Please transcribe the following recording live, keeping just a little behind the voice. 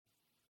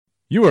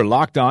You are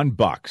Locked On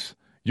Bucks,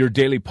 your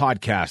daily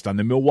podcast on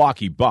the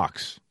Milwaukee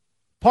Bucks.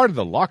 Part of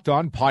the Locked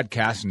On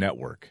Podcast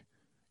Network.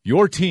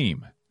 Your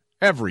team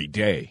every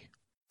day.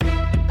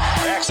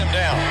 Backs him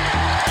down.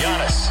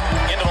 Giannis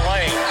into the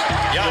lane.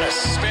 Giannis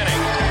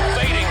spinning.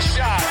 Fading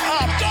shot.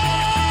 Up.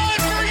 Good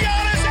for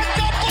Giannis at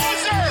the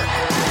buzzer.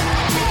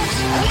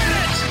 Bucks win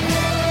it.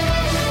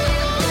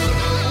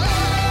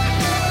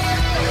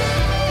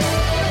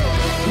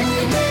 We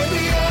may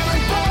be young,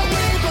 but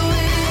we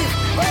believe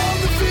on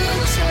the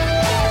future.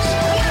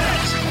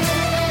 Bucks win it.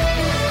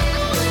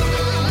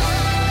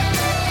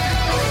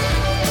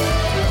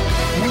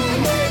 We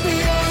may be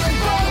young,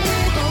 but we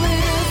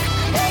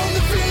believe on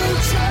the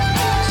future.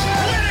 Bucks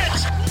win it.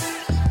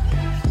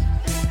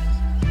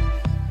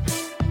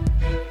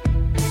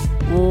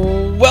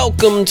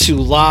 Welcome to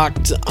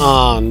Locked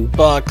On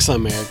Bucks.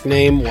 I'm Eric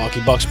Name,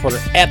 Milwaukee Bucks reporter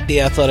at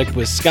The Athletic,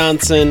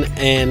 Wisconsin.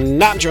 And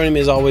not joining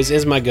me as always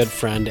is my good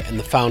friend and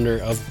the founder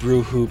of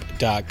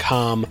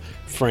BrewHoop.com,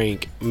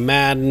 Frank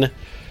Madden.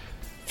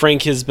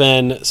 Frank has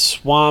been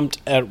swamped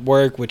at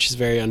work, which is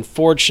very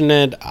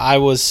unfortunate. I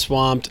was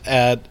swamped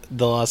at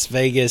the Las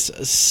Vegas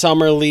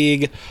Summer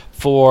League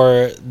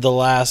for the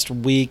last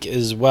week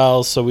as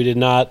well, so we did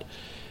not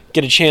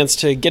get a chance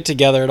to get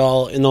together at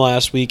all in the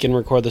last week and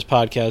record this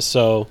podcast.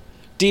 So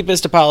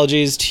deepest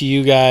apologies to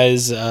you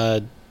guys.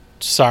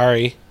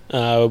 Sorry.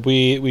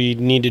 We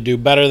need to do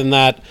better than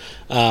that,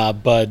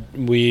 but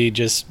we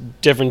just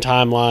different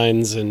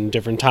timelines and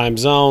different time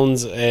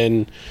zones,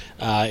 and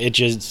it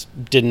just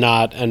did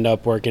not end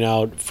up working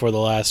out for the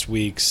last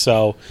week.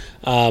 So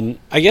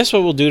I guess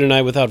what we'll do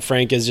tonight without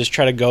Frank is just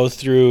try to go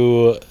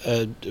through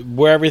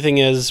where everything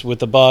is with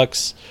the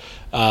Bucks,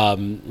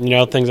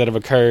 things that have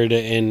occurred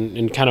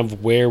and kind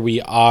of where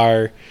we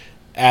are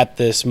at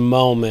this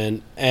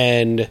moment.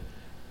 And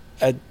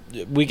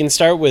we can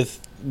start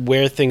with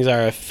where things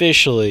are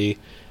officially,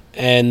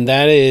 and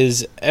that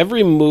is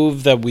every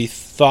move that we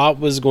thought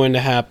was going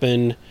to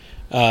happen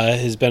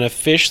has been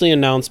officially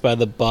announced by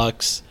the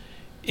Bucks,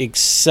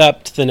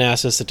 except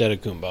Thanasis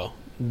Antetokounmpo.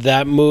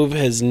 That move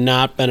has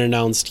not been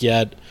announced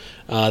yet.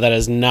 That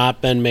has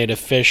not been made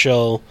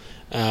official.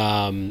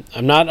 I'm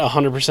not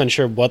 100%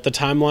 sure what the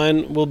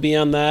timeline will be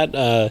on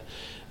that.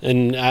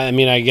 And I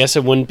mean, I guess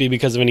it wouldn't be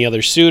because of any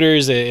other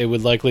suitors. It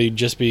would likely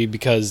just be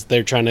because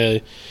they're trying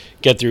to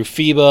get through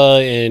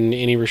FIBA and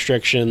any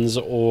restrictions,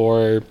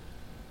 or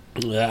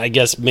I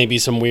guess maybe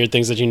some weird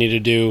things that you need to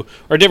do,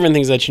 or different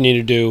things that you need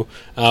to do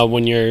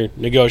when you're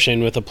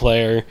negotiating with a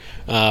player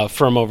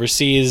from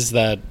overseas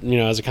that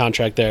has a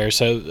contract there.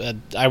 So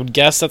I would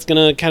guess that's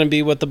going to kind of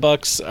be what the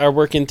Bucks are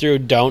working through.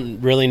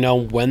 Don't really know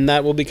when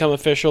that will become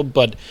official,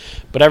 but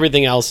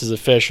everything else is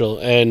official.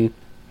 And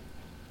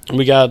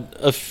we got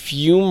a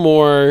few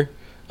more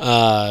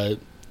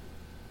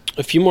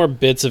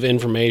bits of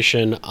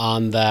information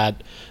on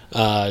that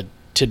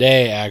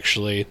today,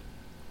 actually.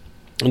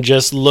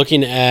 Just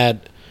looking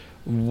at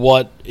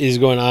what is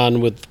going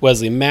on with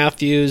Wesley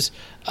Matthews,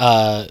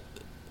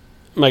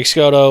 Mike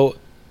Scotto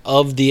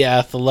of The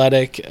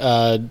Athletic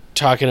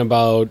talking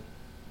about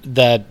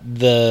that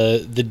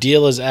the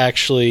deal is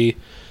actually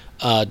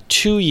a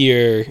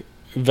 2-year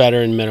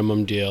veteran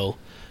minimum deal.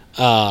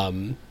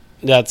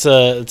 It's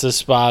a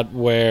spot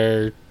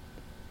where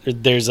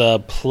there's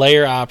a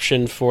player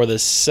option for the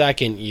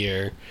second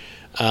year,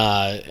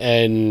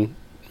 and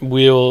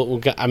we'll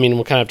kind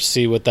of have to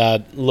see what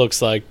that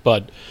looks like.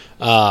 But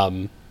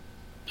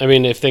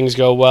if things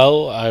go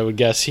well, I would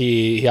guess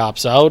he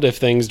opts out. If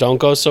things don't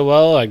go so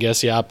well, I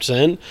guess he opts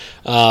in.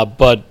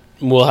 But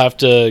we'll have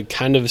to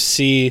kind of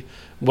see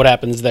what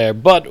happens there.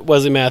 But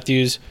Wesley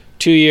Matthews,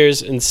 2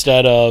 years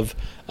instead of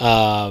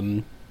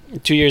 1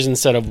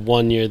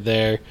 year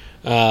there.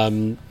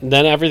 Then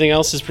everything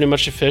else is pretty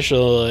much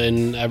official,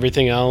 and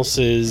everything else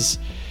is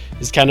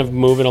kind of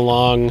moving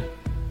along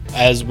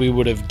as we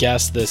would have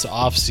guessed this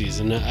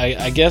offseason.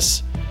 I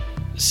guess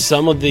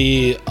some of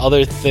the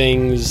other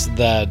things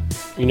that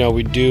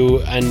we do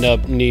end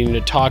up needing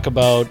to talk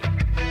about.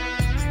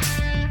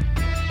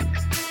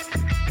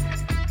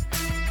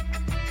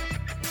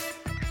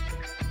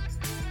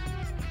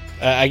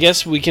 I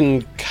guess we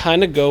can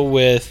kind of go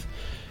with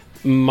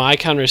my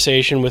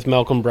conversation with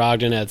Malcolm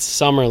Brogdon at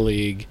Summer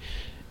League,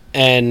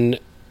 and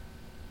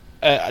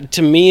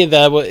to me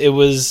that it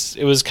was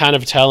kind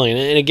of telling.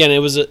 And again, it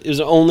was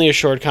only a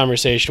short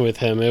conversation with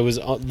him. It was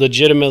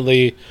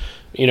legitimately,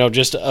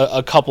 just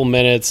a couple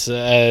minutes,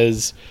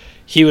 as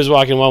he was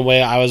walking one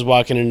way, I was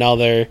walking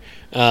another,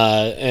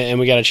 and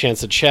we got a chance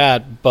to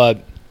chat.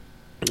 But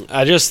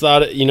I just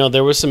thought,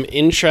 there was some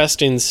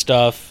interesting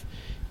stuff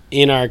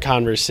in our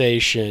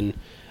conversation,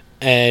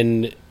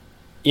 and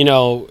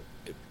I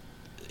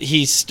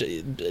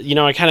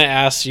kind of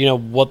asked,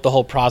 what the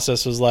whole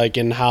process was like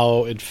and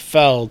how it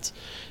felt.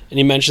 And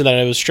he mentioned that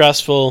it was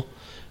stressful,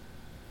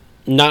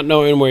 not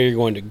knowing where you're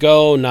going to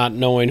go, not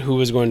knowing who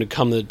was going to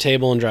come to the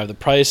table and drive the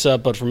price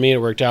up. But for me,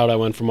 it worked out. I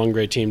went from one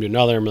great team to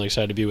another. I'm really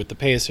excited to be with the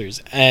Pacers.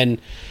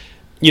 And,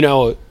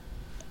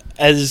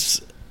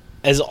 as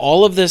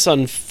all of this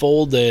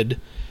unfolded,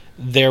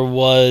 there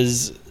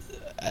was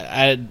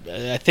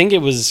I think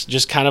it was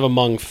just kind of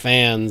among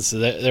fans.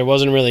 There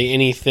wasn't really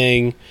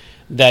anything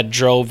that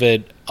drove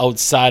it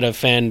outside of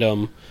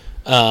fandom.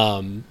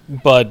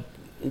 But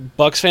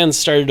Bucks fans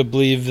started to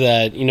believe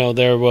that,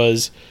 there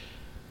was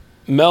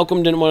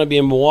Malcolm didn't want to be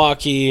in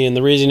Milwaukee, and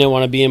the reason he didn't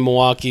want to be in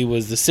Milwaukee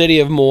was the city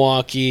of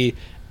Milwaukee,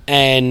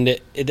 and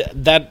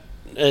that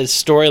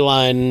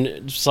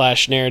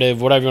storyline /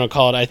 narrative, whatever you want to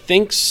call it, I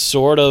think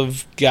sort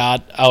of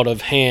got out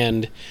of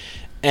hand.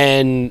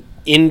 And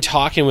in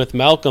talking with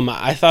Malcolm,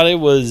 I thought it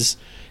was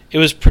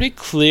pretty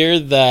clear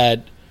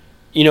that,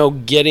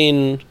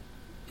 getting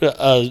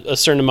a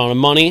certain amount of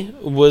money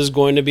was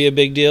going to be a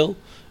big deal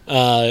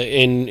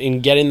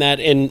in getting that.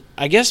 And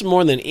I guess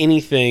more than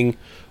anything,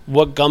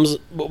 what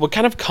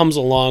kind of comes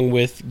along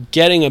with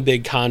getting a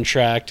big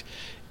contract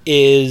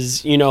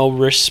is,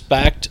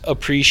 respect,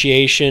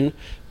 appreciation.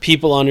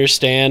 People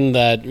understand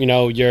that,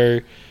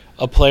 you're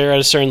a player at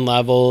a certain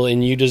level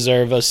and you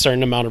deserve a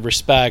certain amount of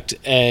respect.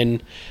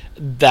 And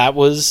that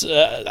was,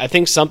 I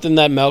think, something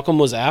that Malcolm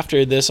was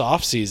after this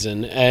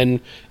offseason. And,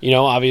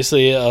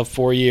 obviously a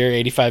 4-year,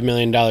 $85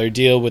 million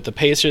deal with the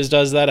Pacers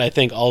does that. I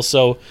think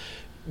also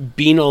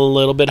being a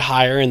little bit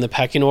higher in the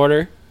pecking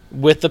order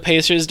with the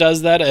Pacers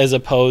does that, as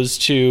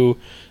opposed to,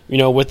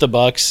 with the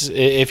Bucks,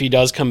 if he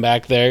does come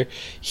back there,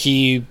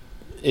 he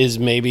is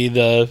maybe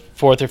the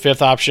 4th or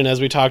 5th option,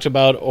 as we talked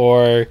about,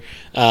 or,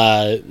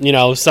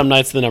 some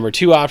nights the number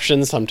 2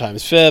 option,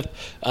 sometimes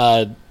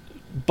 5th.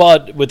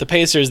 But with the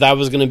Pacers, that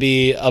was going to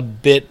be a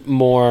bit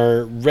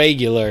more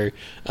regular,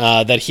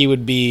 that he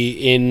would be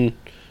in,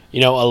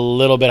 a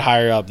little bit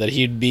higher up, that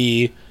he'd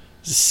be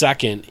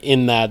 2nd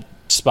in that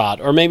spot,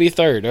 or maybe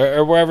 3rd,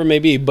 or wherever it may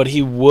be, but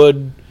he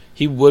would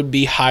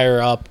be higher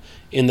up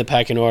in the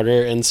pecking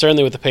order. And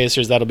certainly with the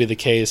Pacers, that'll be the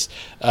case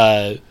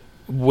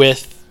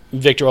with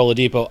Victor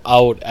Oladipo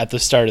out at the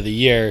start of the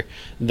year,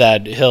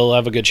 that he'll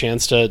have a good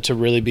chance to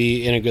really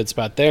be in a good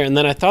spot there. And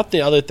then I thought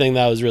the other thing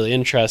that was really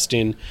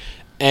interesting,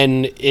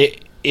 and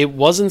it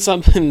wasn't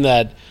something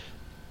that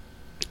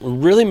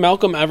really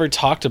Malcolm ever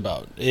talked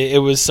about.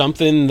 It was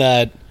something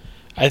that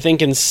I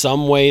think in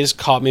some ways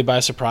caught me by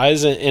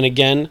surprise. And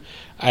again,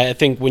 I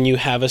think when you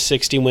have a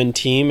 60-win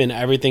team and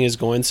everything is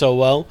going so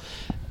well,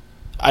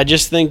 I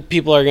just think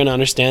people are going to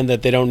understand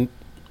that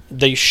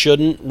they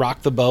shouldn't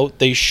rock the boat.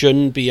 They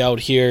shouldn't be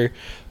out here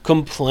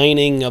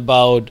complaining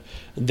about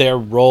their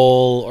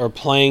role or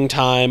playing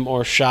time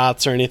or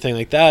shots or anything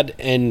like that.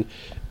 And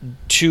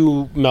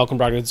to Malcolm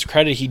Brogdon's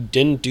credit, he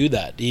didn't do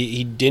that.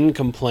 He didn't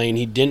complain.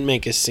 He didn't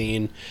make a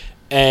scene.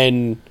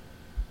 And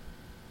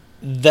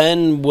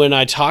then when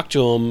I talked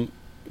to him,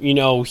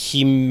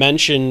 he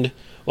mentioned,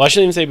 well, I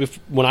shouldn't even say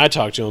when I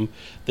talked to him.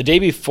 The day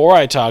before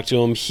I talked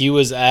to him, he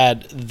was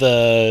at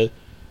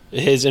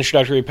his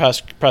introductory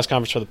press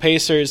conference for the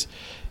Pacers.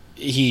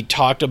 He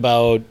talked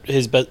about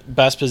his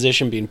best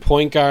position being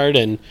point guard,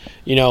 and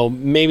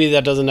maybe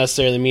that doesn't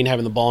necessarily mean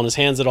having the ball in his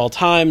hands at all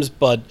times,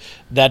 but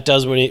that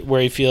does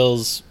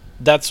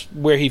that's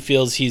where he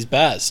feels he's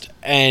best.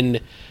 And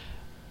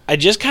I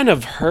just kind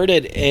of heard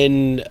it,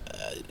 and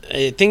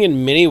I think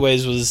in many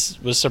ways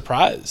was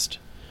surprised,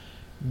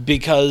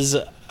 because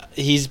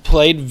he's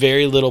played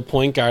very little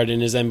point guard in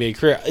his NBA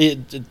career.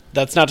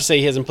 That's not to say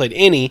he hasn't played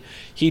any.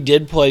 He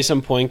did play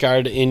some point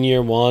guard in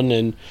year 1,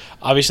 and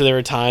obviously there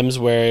were times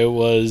where it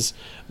was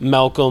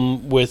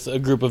Malcolm with a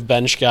group of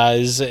bench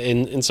guys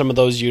in some of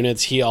those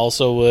units. He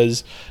also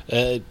was,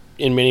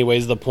 in many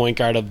ways, the point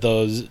guard of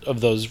those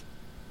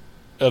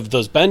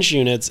bench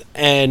units.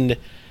 And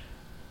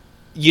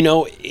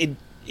it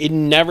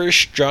never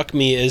struck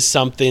me as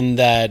something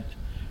that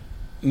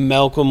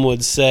Malcolm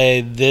would say,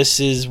 this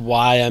is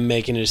why I'm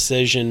making a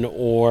decision,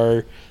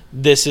 or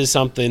this is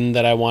something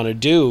that I want to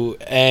do.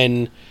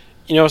 And,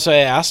 so I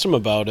asked him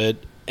about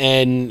it,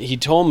 and he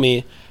told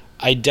me,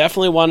 I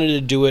definitely wanted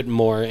to do it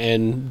more,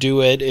 and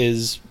do it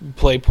is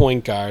play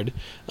point guard.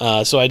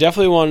 So I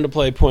definitely wanted to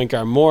play point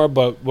guard more,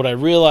 but what I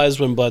realized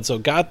when Bledsoe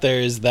got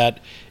there is that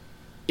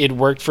it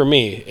worked for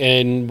me.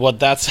 And what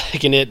that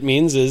second it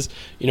means is,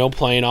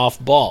 playing off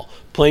ball,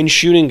 playing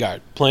shooting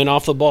guard, playing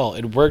off the ball.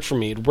 It worked for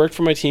me. It worked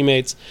for my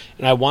teammates,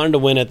 and I wanted to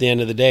win at the end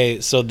of the day.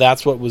 So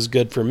that's what was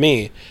good for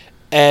me.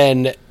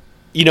 And,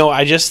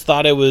 I just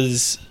thought it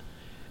was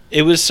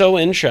so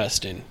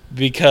interesting,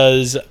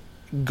 because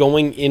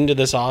going into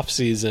this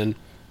offseason,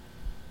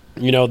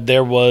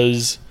 there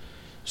was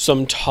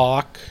some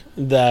talk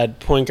that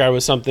point guard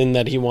was something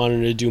that he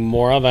wanted to do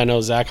more of. I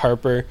know Zach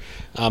Harper,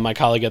 my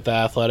colleague at The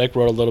Athletic,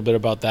 wrote a little bit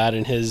about that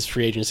in his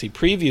free agency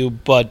preview,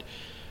 but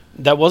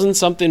that wasn't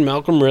something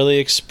Malcolm really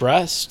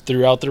expressed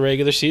throughout the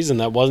regular season.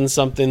 That wasn't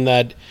something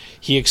that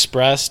he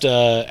expressed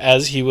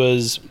as he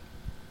was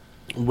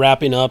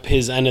wrapping up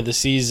his end of the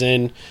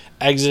season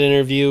exit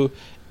interview.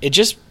 It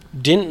just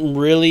didn't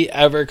really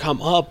ever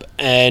come up,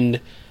 and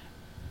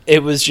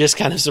it was just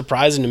kind of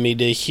surprising to me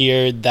to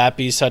hear that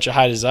be such a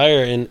high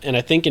desire, and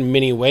I think in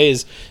many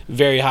ways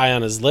very high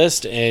on his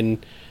list.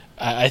 And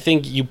I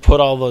think you put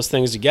all those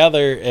things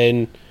together,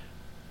 and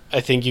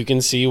I think you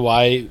can see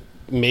why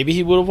maybe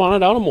he would have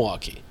wanted out of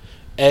Milwaukee.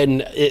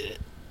 And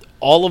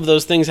all of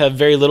those things have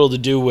very little to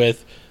do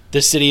with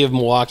the city of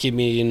Milwaukee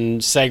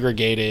being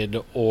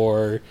segregated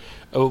or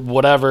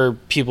whatever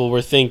people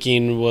were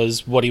thinking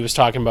was what he was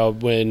talking about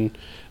when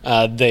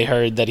they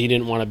heard that he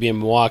didn't want to be in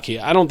Milwaukee.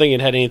 I don't think it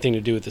had anything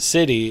to do with the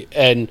city.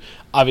 And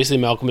obviously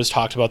Malcolm has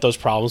talked about those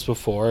problems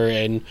before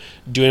and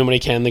doing what he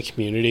can in the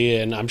community.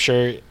 And I'm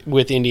sure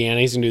with Indiana,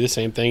 he's going to do the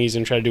same thing. He's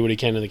going to try to do what he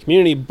can in the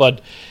community.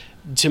 But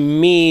to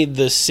me,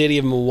 the city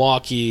of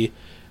Milwaukee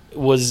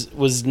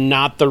was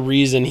not the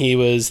reason he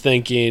was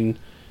thinking,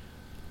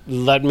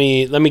 let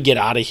me get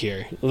out of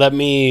here.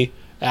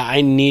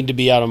 I need to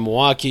be out of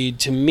Milwaukee.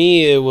 To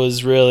me, it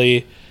was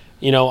really,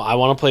 I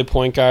want to play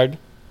point guard.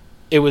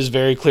 It was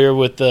very clear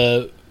with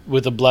the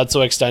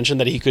Bledsoe extension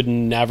that he could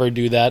never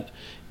do that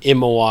in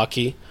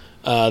Milwaukee,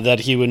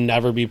 that he would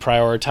never be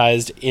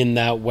prioritized in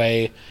that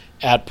way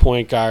at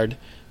point guard.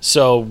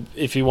 So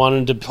if he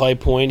wanted to play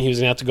point, he was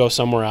going to have to go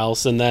somewhere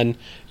else. And then,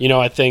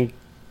 I think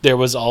there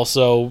was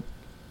also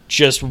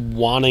just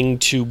wanting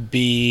to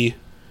be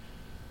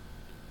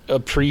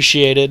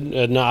appreciated.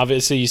 And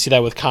obviously you see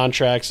that with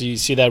contracts. You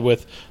see that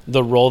with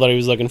the role that he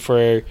was looking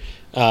for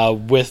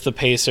with the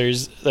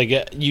Pacers.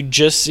 Like, you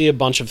just see a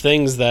bunch of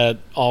things that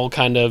all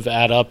kind of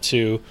add up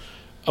to,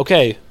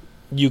 okay,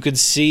 you could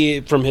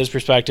see from his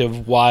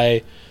perspective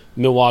why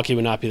Milwaukee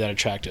would not be that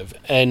attractive.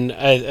 And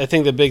I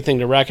think the big thing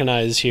to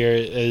recognize here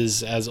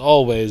is, as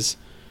always,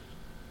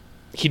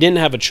 he didn't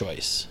have a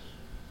choice.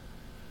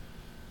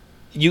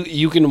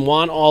 You can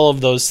want all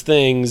of those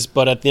things,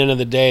 but at the end of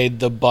the day,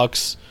 the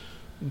Bucks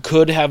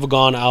could have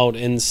gone out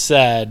and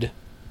said,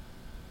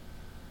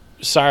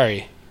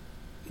 sorry,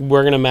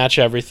 we're going to match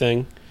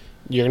everything.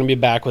 You're going to be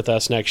back with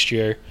us next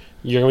year.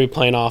 You're going to be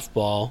playing off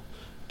ball.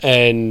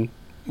 And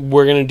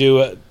we're going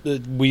to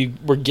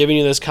we're giving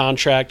you this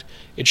contract.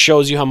 It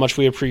shows you how much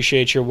we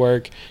appreciate your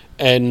work.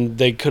 And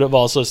they could have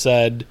also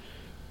said,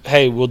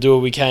 hey, we'll do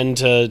what we can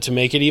to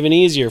make it even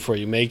easier for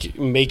you,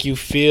 make you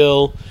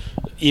feel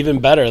even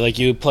better, like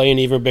you play an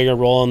even bigger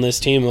role on this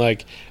team.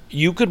 Like,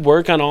 you could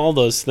work on all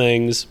those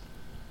things,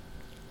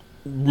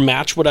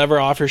 match whatever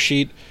offer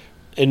sheet,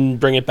 and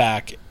bring it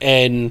back.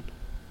 And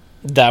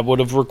that would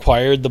have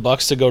required the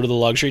Bucks to go to the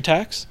luxury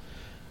tax.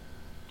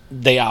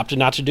 They opted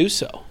not to do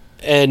so.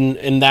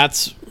 And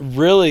that's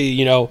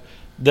really,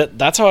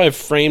 that's how I've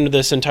framed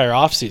this entire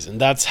offseason.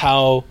 That's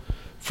how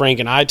Frank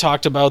and I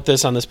talked about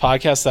this on this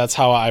podcast. That's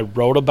how I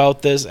wrote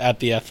about this at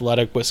The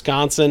Athletic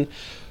Wisconsin.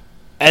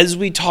 As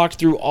we talked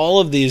through all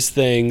of these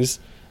things,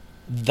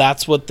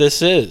 that's what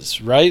this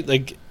is, right?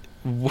 Like,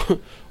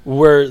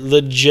 we're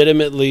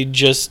legitimately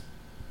just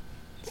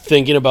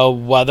thinking about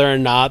whether or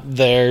not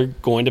they're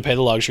going to pay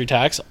the luxury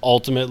tax.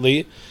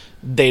 Ultimately,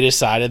 they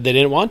decided they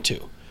didn't want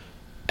to.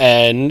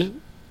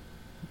 And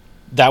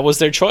that was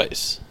their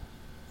choice.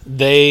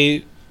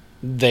 They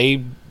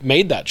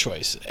made that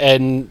choice.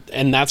 And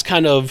that's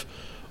kind of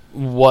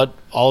what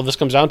all of this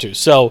comes down to.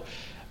 So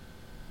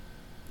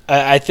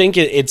I think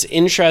it's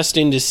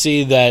interesting to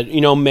see that,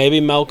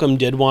 maybe Malcolm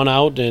did want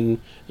out, and,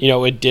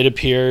 it did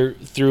appear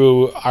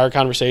through our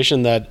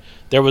conversation that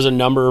there was a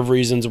number of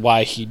reasons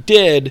why he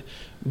did,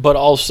 but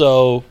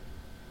also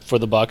for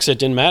the Bucks, it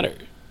didn't matter.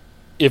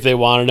 If they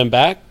wanted him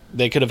back,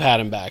 they could have had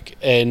him back,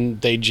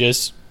 and they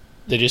just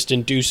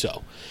didn't do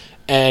so.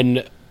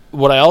 And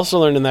what I also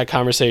learned in that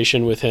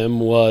conversation with him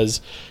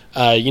was,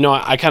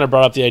 I kind of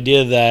brought up the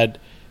idea that,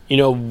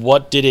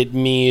 what did it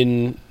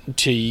mean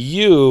to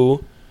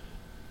you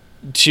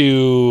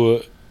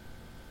to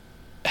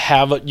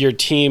have your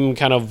team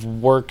kind of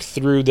work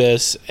through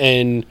this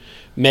and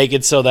make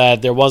it so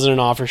that there wasn't an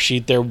offer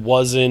sheet, there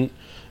wasn't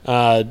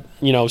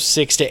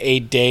 6 to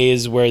 8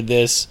 days where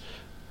this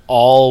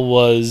all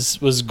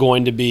was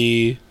going to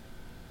be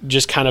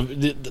just kind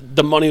of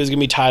the money was going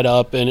to be tied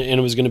up and it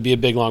was going to be a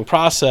big long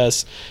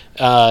process.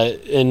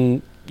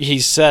 And he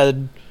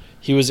said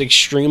he was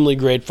extremely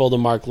grateful to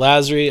Mark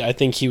Lasry. I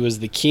think he was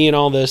the key in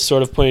all this,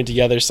 sort of putting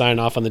together, signing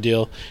off on the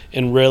deal,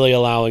 and really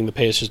allowing the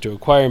Pacers to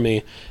acquire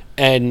me.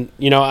 And,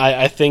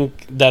 I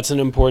think that's an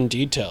important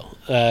detail.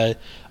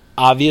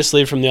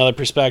 Obviously, from the other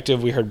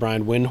perspective, we heard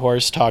Brian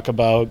Windhorst talk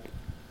about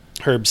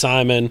Herb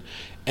Simon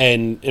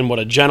and what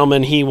a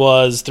gentleman he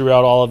was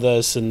throughout all of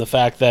this, and the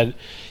fact that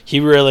he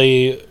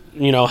really,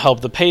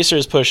 helped the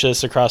Pacers push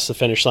this across the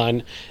finish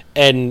line.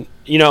 And,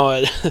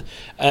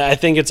 I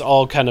think it's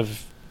all kind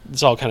of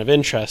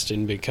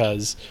interesting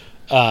because,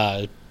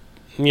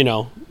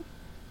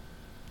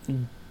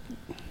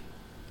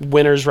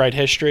 winners write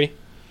history.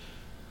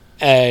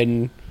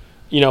 And,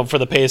 for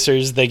the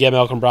Pacers, they get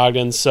Malcolm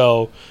Brogdon,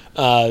 so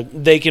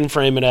they can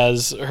frame it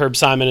as Herb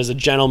Simon is a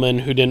gentleman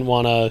who didn't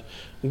want to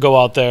go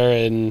out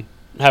there and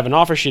have an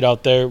offer sheet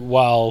out there,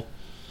 while,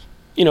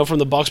 from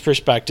the Bucks'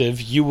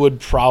 perspective, you would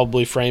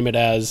probably frame it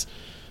as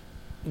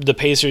the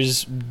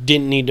Pacers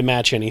didn't need to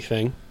match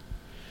anything,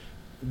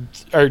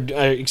 or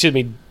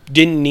didn't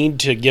need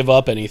to give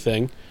up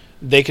anything.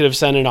 They could have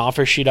sent an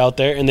offer sheet out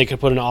there, and they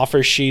could put an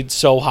offer sheet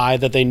so high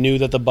that they knew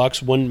that the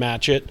Bucks wouldn't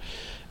match it,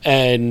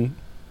 and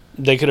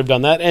they could have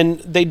done that, and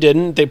they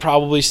didn't. They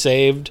probably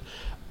saved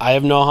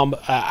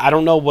I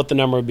don't know what the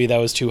number would be that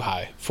was too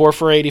high. 4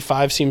 for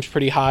 85 seems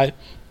pretty high.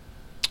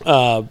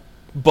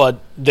 But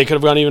they could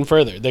have gone even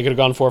further. They could have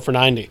gone 4 for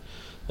 90.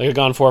 They could have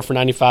gone 4 for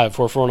 95,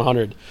 4 for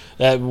 100.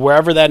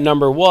 Wherever that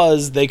number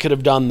was, they could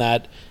have done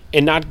that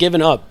and not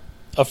given up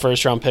a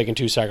first-round pick and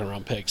 2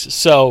 second-round picks.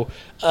 So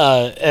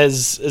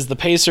as the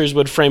Pacers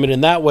would frame it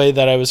in that way,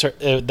 that it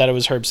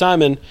was Herb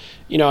Simon,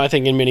 I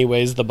think in many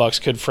ways the Bucks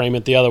could frame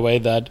it the other way,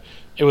 that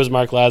it was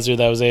Mark Lazar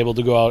that was able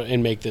to go out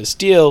and make this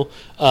deal,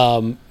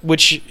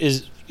 which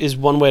is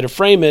one way to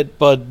frame it,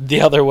 but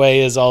the other way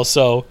is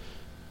also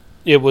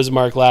it was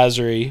Mark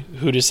Lazar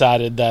who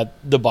decided that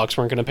the Bucks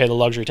weren't going to pay the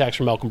luxury tax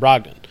for Malcolm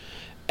Brogdon.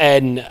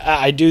 And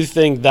I do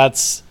think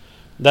that's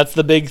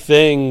the big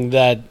thing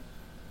that,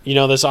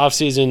 this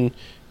offseason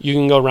you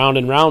can go round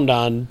and round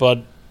on,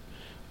 but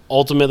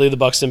ultimately the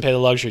Bucks didn't pay the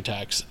luxury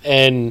tax.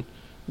 And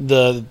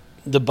the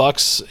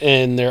Bucks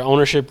and their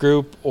ownership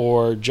group,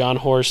 or John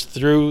Horst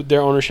through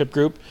their ownership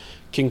group,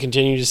 can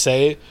continue to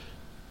say,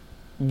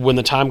 when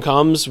the time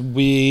comes,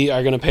 we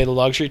are going to pay the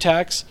luxury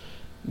tax.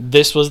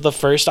 This was the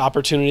first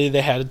opportunity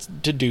they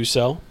had to do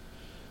so.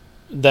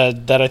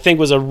 That I think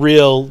was a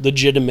real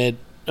legitimate,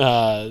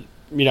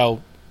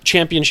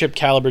 championship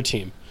caliber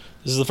team.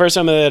 This is the first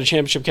time they had a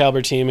championship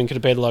caliber team and could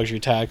have paid the luxury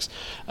tax,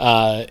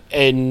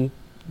 and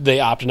they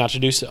opted not to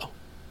do so.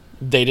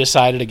 They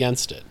decided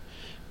against it,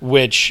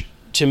 which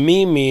to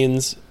me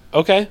means,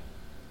 okay,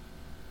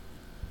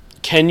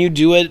 can you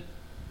do it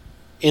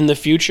in the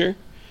future?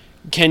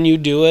 Can you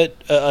do it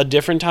a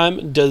different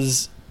time?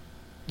 Does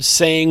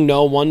saying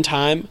no one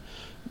time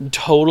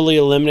totally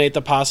eliminate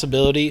the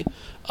possibility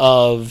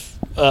of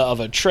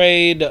a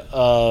trade,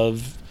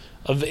 of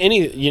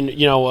any,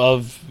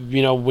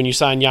 when you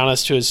sign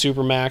Giannis to his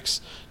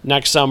supermax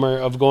next summer,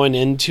 of going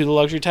into the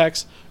luxury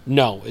tax?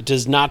 No, it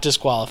does not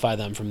disqualify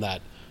them from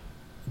that.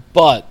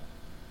 But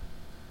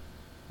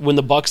when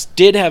the Bucks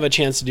did have a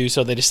chance to do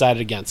so, they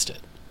decided against it.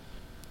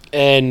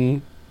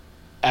 And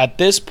at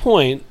this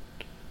point,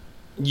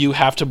 you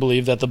have to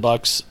believe that the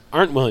Bucks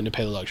aren't willing to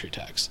pay the luxury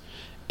tax.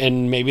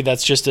 And maybe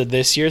that's just a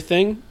this year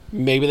thing.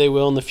 Maybe they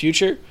will in the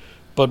future.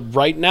 But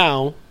right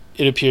now,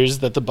 it appears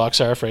that the Bucks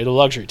are afraid of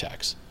luxury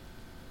tax.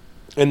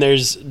 And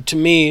there's, to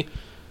me,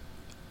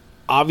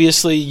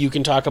 obviously you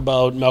can talk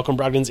about Malcolm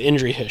Brogdon's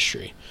injury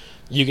history.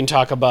 You can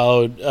talk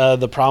about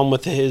the problem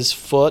with his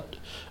foot.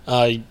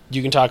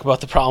 You can talk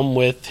about the problem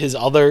with his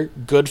other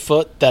good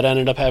foot that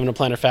ended up having a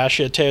plantar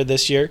fascia tear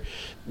this year.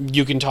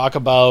 You can talk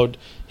about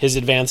his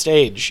advanced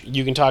age.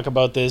 You can talk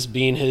about this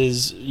being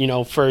his,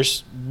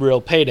 first real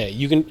payday.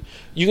 You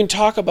can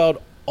talk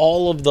about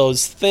all of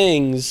those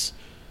things,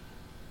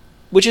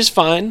 which is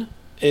fine.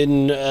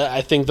 And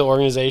I think the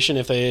organization,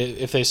 if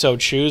they so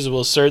choose,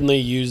 will certainly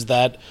use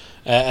that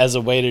as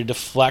a way to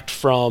deflect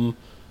from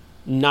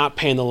not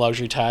paying the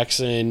luxury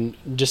tax and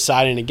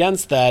deciding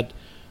against that.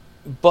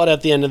 But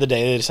at the end of the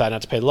day, they decide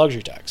not to pay the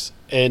luxury tax.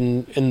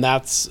 And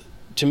that's,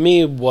 to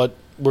me, what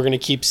we're going to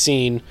keep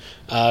seeing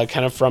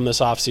kind of from this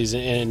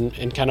offseason,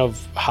 and kind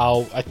of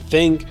how I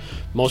think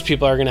most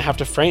people are going to have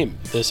to frame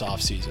this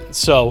offseason.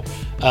 So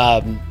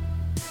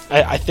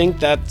I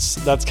think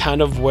that's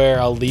kind of where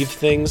I'll leave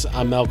things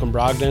on Malcolm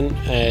Brogdon,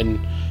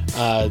 and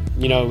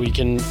we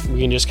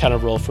can just kind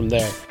of roll from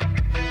there.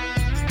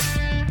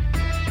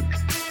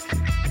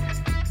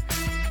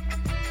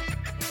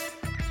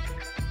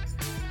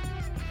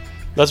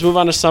 Let's move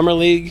on to Summer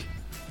League.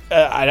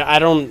 I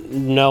don't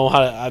know how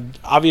to...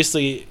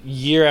 obviously,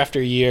 year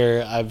after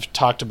year, I've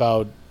talked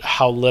about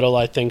how little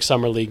I think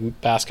Summer League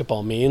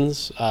basketball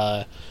means.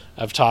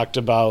 I've talked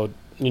about,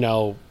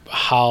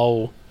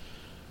 how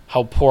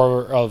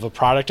poor of a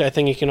product I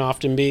think it can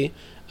often be.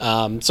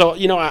 So,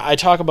 I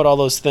talk about all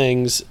those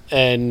things,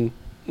 and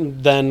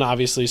then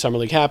obviously Summer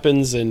League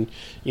happens, and,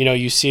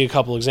 you see a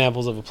couple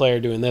examples of a player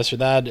doing this or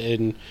that,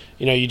 and,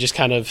 you just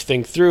kind of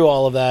think through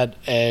all of that,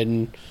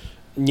 and...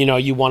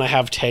 you want to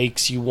have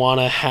takes, you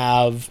want to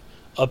have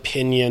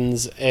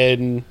opinions,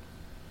 and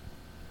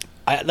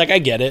I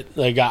get it.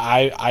 Like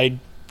I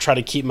try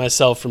to keep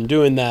myself from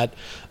doing that,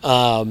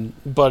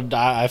 but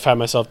I find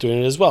myself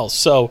doing it as well.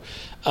 So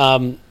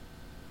I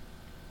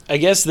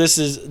guess this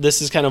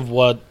is kind of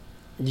what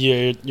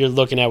you're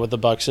looking at with the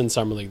Bucks in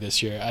Summer League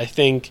this year. I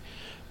think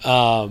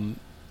a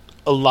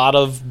lot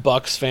of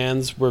Bucks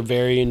fans were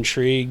very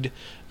intrigued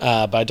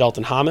by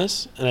Dalton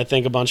Thomas, and I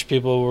think a bunch of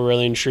people were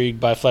really intrigued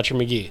by Fletcher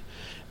McGee.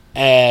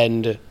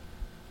 And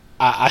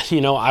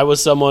I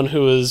was someone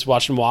who was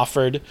watching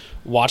Wofford,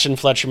 watching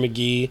Fletcher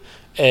McGee,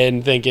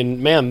 and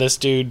thinking, man, this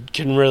dude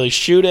can really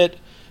shoot it.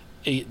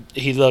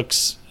 He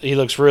looks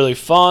really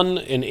fun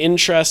and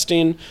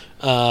interesting.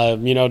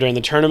 During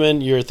the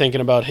tournament, you're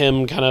thinking about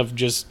him kind of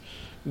just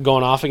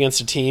going off against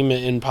a team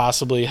and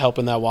possibly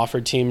helping that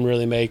Wofford team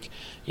really make,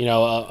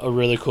 a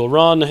really cool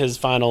run. His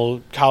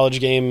final college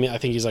game, I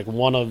think he's like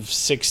 1 of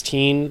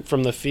 16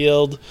 from the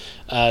field,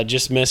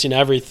 just missing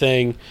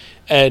everything.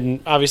 And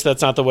obviously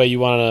that's not the way you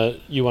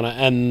want to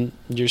end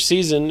your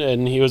season.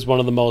 And he was one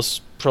of the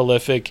most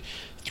prolific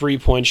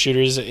 3-point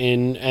shooters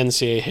in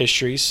NCAA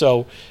history.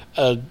 So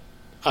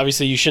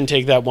obviously you shouldn't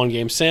take that one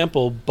game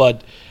sample,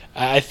 but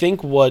I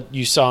think what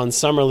you saw in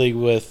Summer League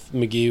with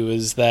McGee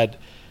was that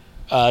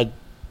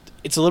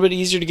it's a little bit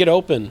easier to get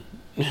open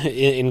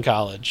in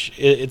college.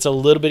 It's a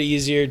little bit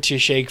easier to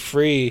shake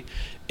free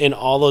in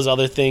all those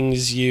other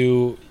things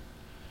we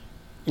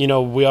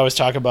always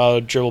talk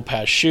about: dribble,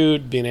 pass,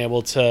 shoot, being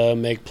able to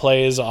make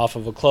plays off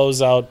of a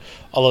closeout,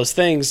 all those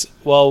things.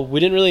 Well, we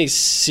didn't really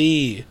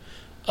see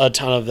a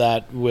ton of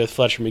that with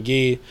Fletcher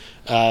McGee.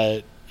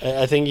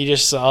 I think you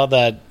just saw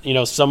that,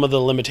 some of the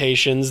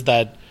limitations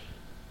that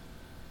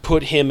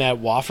put him at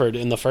Wofford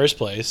in the first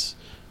place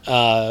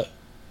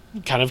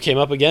kind of came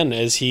up again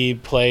as he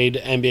played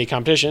NBA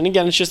competition. And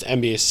again, it's just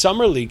NBA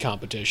Summer League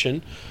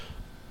competition,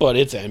 but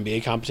it's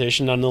NBA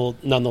competition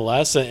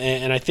nonetheless.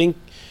 And I think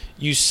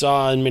you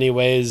saw in many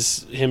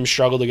ways him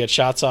struggle to get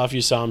shots off.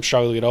 You saw him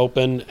struggle to get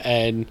open.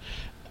 And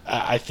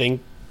I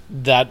think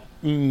that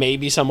may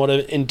be somewhat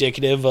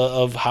indicative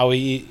of how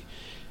he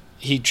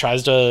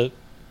tries to,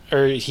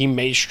 or he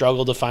may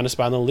struggle to find a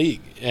spot in the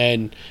league.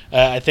 And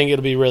I think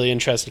it'll be really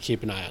interesting to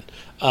keep an eye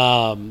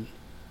on.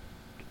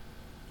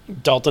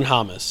 Dalton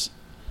Hamas.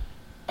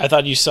 I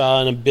thought you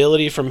saw an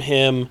ability from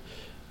him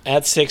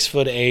at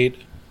 6'8",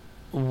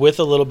 with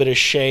a little bit of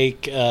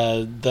shake,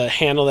 the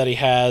handle that he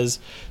has,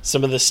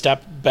 some of the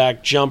step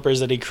back jumpers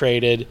that he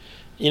created.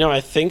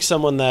 I think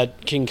someone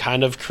that can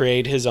kind of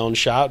create his own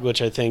shot,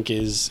 which I think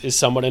is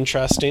somewhat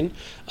interesting.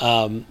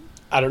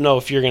 I don't know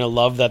if you're going to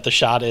love that the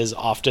shot is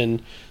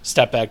often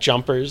step back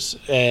jumpers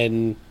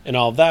and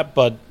all of that,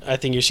 but I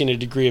think you're seeing a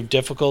degree of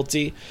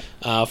difficulty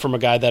from a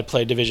guy that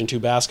played Division II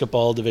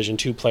basketball, Division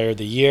II Player of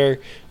the Year.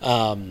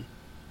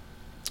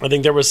 I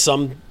think there was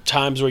some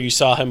times where you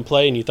saw him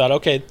play and you thought,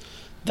 okay,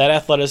 that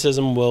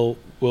athleticism will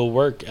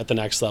work at the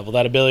next level.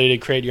 That ability to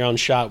create your own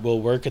shot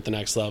will work at the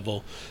next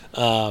level.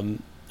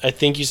 I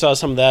think you saw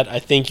some of that. I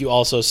think you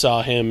also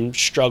saw him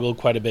struggle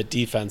quite a bit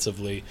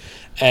defensively.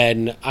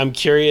 And I'm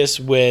curious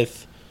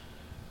with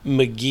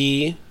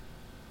McGee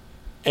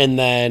and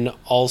then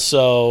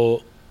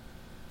also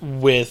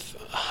with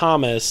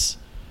Hamas,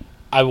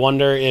 I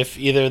wonder if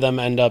either of them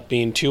end up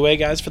being two-way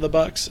guys for the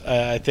Bucks.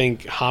 I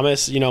think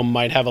Hamas,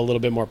 might have a little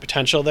bit more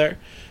potential there.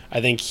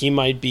 I think he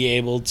might be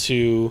able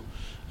to,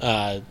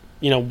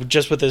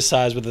 just with his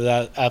size, with his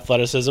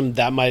athleticism,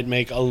 that might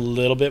make a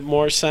little bit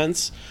more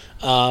sense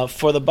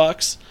for the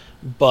Bucks.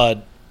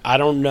 But I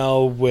don't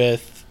know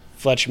with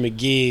Fletcher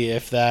McGee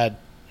if that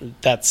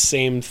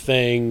same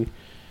thing,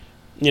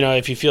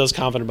 if he feels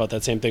confident about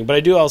that same thing. But I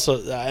do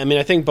also,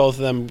 I think both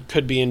of them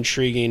could be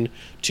intriguing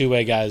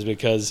two-way guys,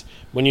 because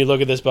when you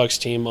look at this Bucks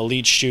team,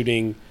 elite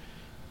shooting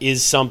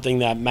is something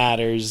that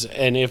matters.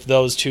 And if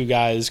those two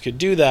guys could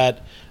do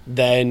that,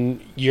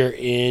 then you're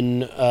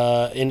in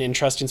an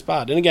interesting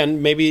spot. And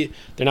again, maybe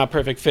they're not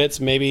perfect fits.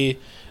 Maybe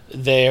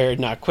they're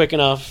not quick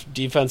enough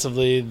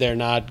defensively. They're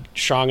not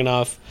strong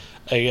enough.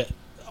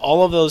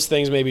 All of those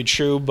things may be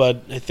true,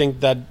 but I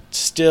think that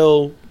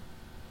still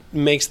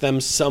makes them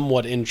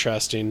somewhat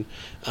interesting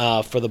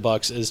for the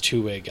Bucks as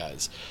two-way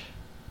guys.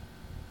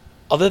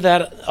 Other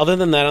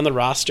than that on the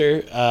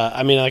roster,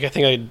 I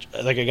think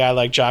a guy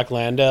like Jock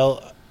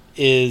Landale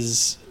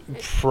is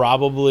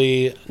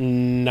probably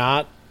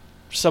not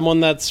someone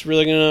that's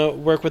really going to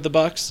work with the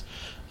Bucks,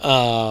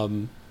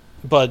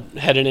 but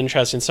had an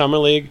interesting summer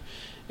league.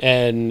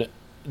 And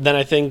then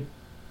I think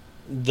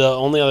the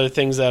only other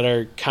things that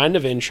are kind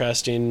of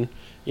interesting,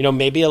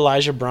 maybe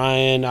Elijah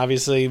Bryan.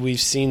 Obviously, we've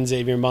seen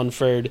Xavier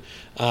Munford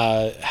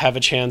have a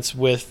chance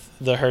with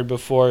the Herd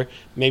before.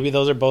 Maybe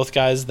those are both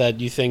guys that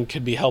you think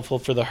could be helpful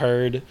for the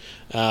Herd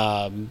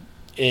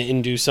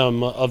and do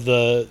some of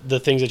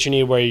the things that you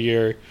need, where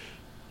you're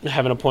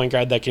having a point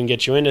guard that can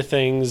get you into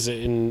things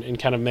and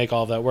kind of make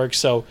all of that work.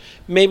 So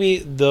maybe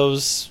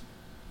those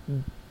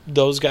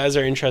guys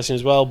are interesting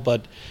as well.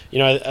 But,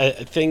 I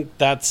think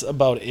that's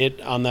about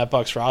it on that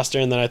Bucks roster.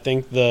 And then I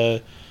think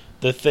the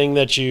thing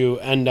that you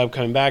end up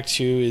coming back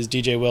to is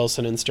DJ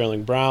Wilson and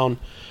Sterling Brown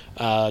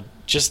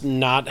just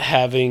not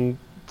having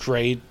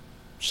great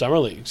summer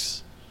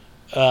leagues.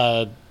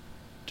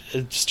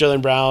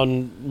 Sterling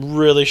Brown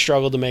really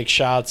struggled to make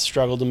shots,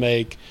 struggled to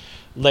make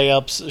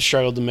layups,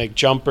 struggled to make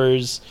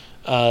jumpers,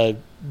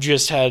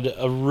 just had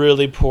a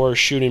really poor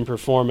shooting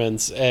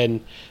performance.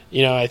 And,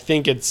 I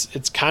think it's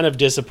kind of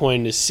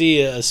disappointing to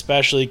see,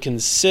 especially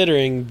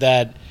considering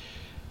that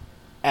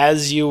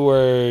as you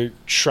were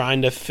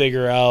trying to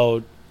figure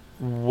out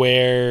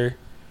where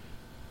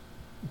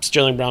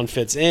Sterling Brown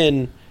fits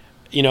in,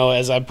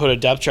 as I put a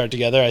depth chart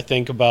together, I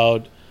think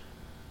about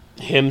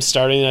him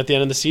starting at the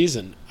end of the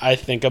season. I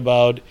think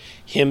about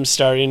him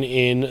starting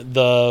in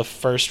the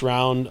first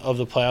round of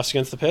the playoffs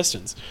against the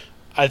Pistons.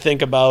 I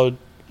think about,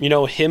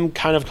 him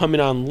kind of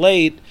coming on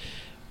late.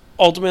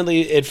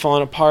 Ultimately, it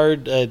fallen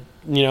apart.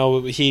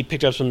 He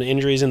picked up some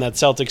injuries in that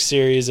Celtics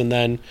series and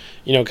then,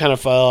 kind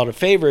of fell out of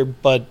favor.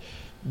 But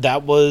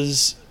that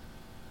was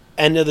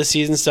end of the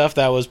season stuff.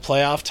 That was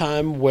playoff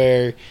time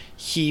where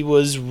he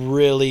was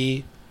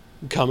really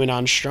coming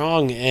on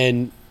strong.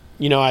 And,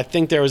 I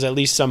think there was at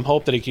least some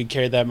hope that he could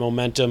carry that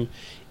momentum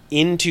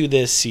into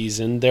this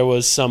season. There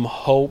was some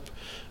hope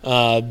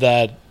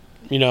that,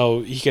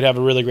 he could have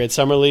a really great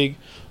summer league,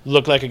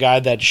 look like a guy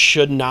that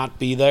should not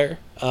be there,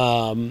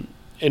 and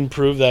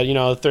prove that,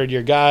 a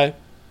third-year guy,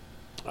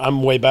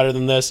 I'm way better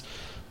than this.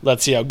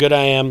 Let's see how good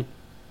I am.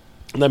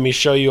 Let me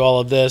show you all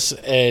of this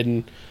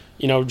and,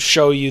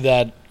 show you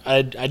that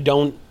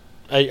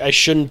I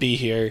shouldn't be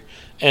here,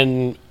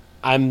 and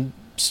I'm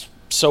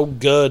so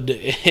good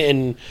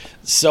and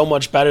so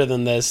much better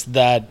than this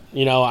that,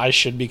 I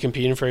should be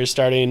competing for a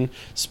starting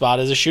spot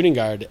as a shooting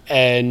guard.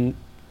 And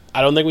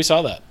I don't think we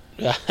saw that.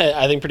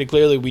 I think pretty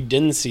clearly we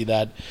didn't see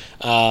that.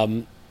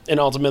 And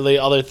ultimately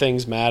other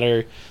things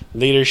matter,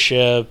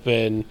 leadership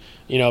and,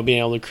 being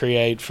able to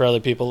create for other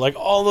people. Like,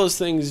 all those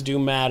things do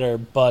matter,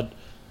 but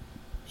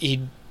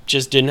he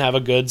just didn't have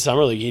a good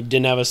summer league. He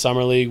didn't have a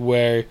summer league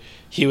where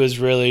he was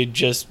really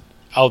just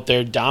out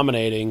there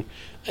dominating,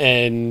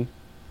 and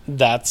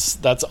that's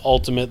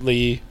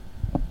ultimately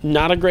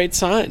not a great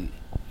sign.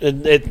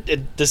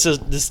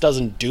 This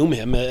doesn't doom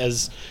him.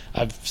 As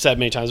I've said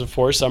many times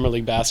before, summer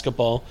league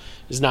basketball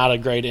is not a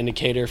great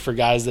indicator for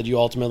guys that you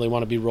ultimately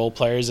want to be role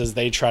players as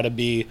they try to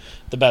be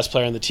the best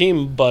player on the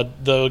team.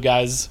 But the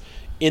guys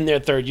in their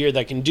third year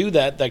that can do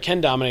that can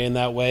dominate in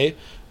that way,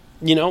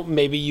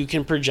 maybe you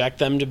can project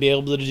them to be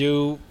able to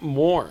do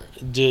more.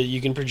 You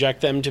can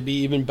project them to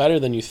be even better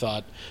than you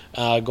thought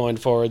going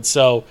forward.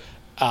 So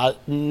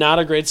not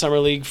a great summer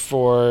league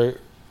for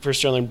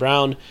Sterling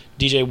Brown.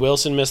 DJ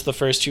Wilson missed the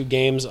first 2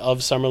 games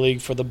of summer league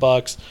for the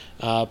Bucks,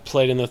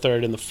 played in the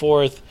third and the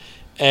fourth,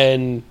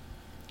 and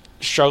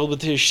struggled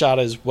with his shot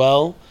as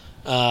well.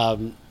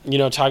 Talking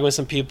with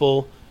some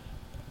people,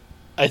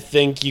 I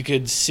think you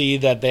could see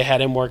that they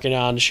had him working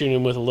on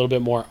shooting with a little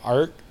bit more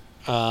arc,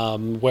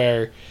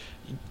 where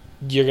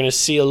you're going to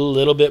see a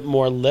little bit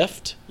more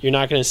lift. You're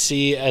not going to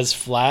see as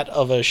flat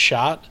of a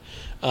shot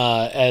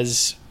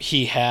as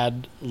he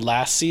had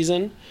last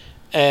season.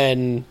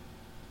 And,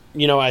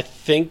 I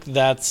think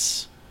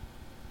that's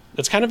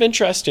kind of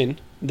interesting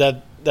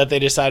that they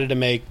decided to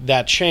make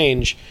that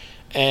change.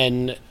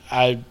 And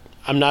I'm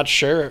not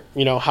sure,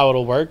 how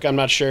it'll work. I'm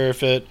not sure if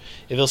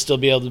he'll still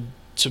be able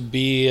to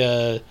be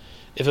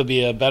if it'll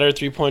be a better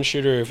three-point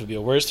shooter, or if it'll be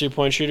a worse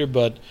three-point shooter.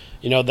 But,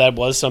 that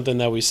was something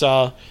that we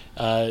saw.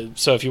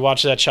 So if you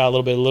watch that shot a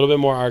little bit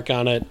more arc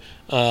on it.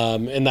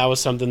 And that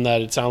was something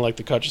that it sounded like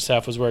the coaching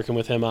staff was working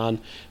with him on.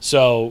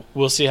 So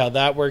we'll see how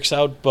that works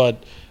out.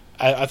 But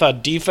I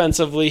thought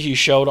defensively he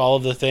showed all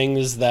of the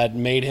things that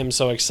made him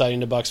so exciting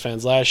to Bucks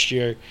fans last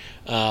year.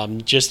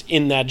 Just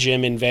in that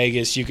gym in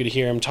Vegas, you could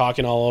hear him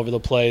talking all over the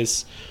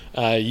place.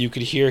 You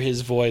could hear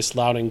his voice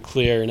loud and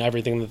clear in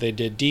everything that they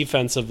did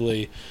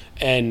defensively.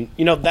 And,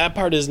 that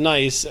part is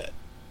nice.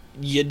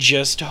 You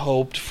just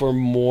hoped for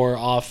more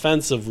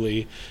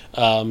offensively.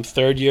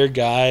 Third-year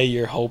guy,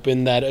 you're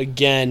hoping that,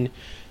 again,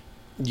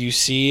 you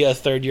see a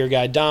third-year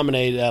guy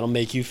dominate. That'll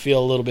make you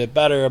feel a little bit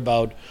better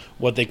about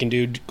what they can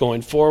do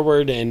going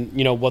forward and,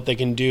 what they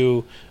can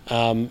do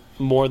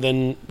more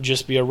than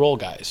just be a role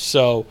guy.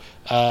 So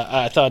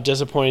I thought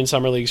disappointing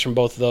summer leagues from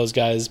both of those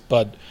guys,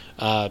 but,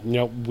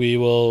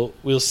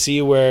 we'll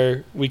see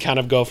where we kind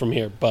of go from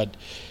here. But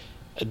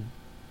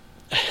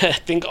I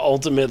think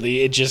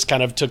ultimately it just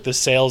kind of took the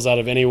sails out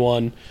of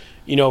anyone,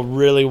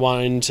 really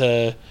wanting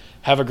to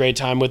have a great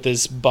time with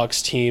this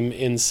Bucks team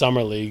in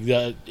summer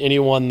league.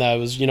 Anyone that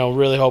was,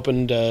 really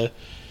hoping to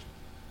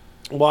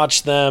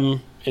watch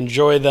them,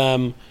 enjoy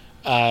them,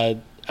 I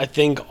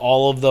think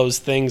all of those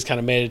things kind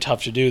of made it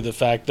tough to do. The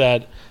fact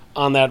that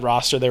on that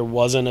roster there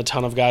wasn't a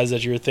ton of guys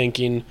that you were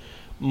thinking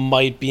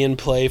might be in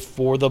play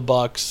for the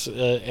Bucks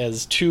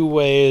as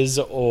two-ways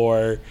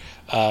or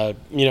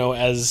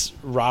as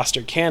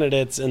roster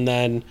candidates. And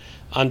then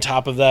on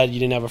top of that, you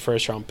didn't have a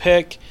first-round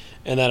pick.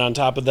 And then on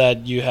top of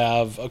that, you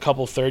have a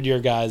couple third-year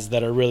guys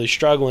that are really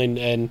struggling.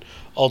 And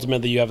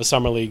ultimately, you have a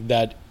summer league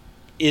that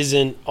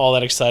isn't all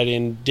that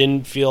exciting,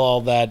 didn't feel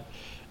all that,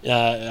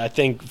 I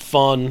think,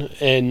 fun.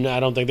 And I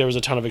don't think there was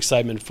a ton of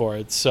excitement for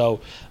it.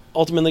 So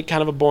ultimately,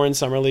 kind of a boring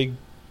summer league.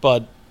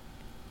 But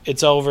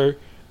it's over.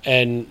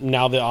 And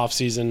now the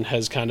offseason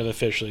has kind of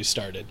officially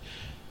started.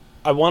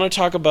 I want to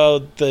talk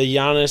about the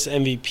Giannis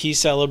MVP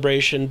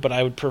celebration, but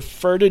I would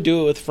prefer to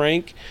do it with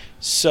Frank.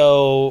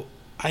 So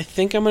I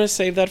think I'm going to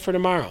save that for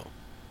tomorrow.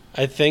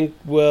 I think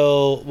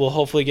we'll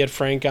hopefully get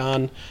Frank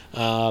on.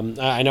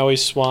 I know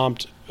he's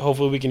swamped.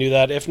 Hopefully we can do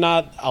that. If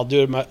not, I'll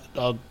do it.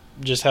 I'll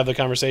just have the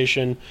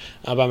conversation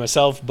by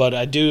myself. But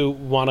I do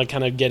want to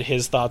kind of get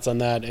his thoughts on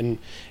that and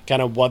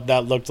kind of what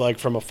that looked like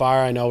from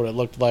afar. I know what it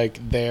looked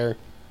like there.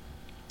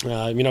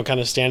 Kind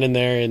of standing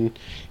there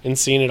and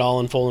seeing it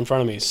all unfold in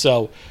front of me.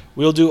 So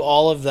we'll do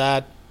all of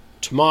that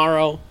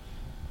tomorrow.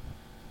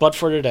 But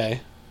for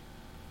today,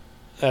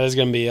 that is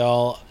going to be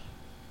all.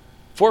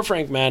 For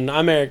Frank Madden,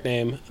 I'm Eric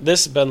Name.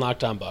 This has been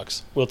Locked On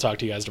Bucks. We'll talk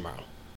to you guys tomorrow.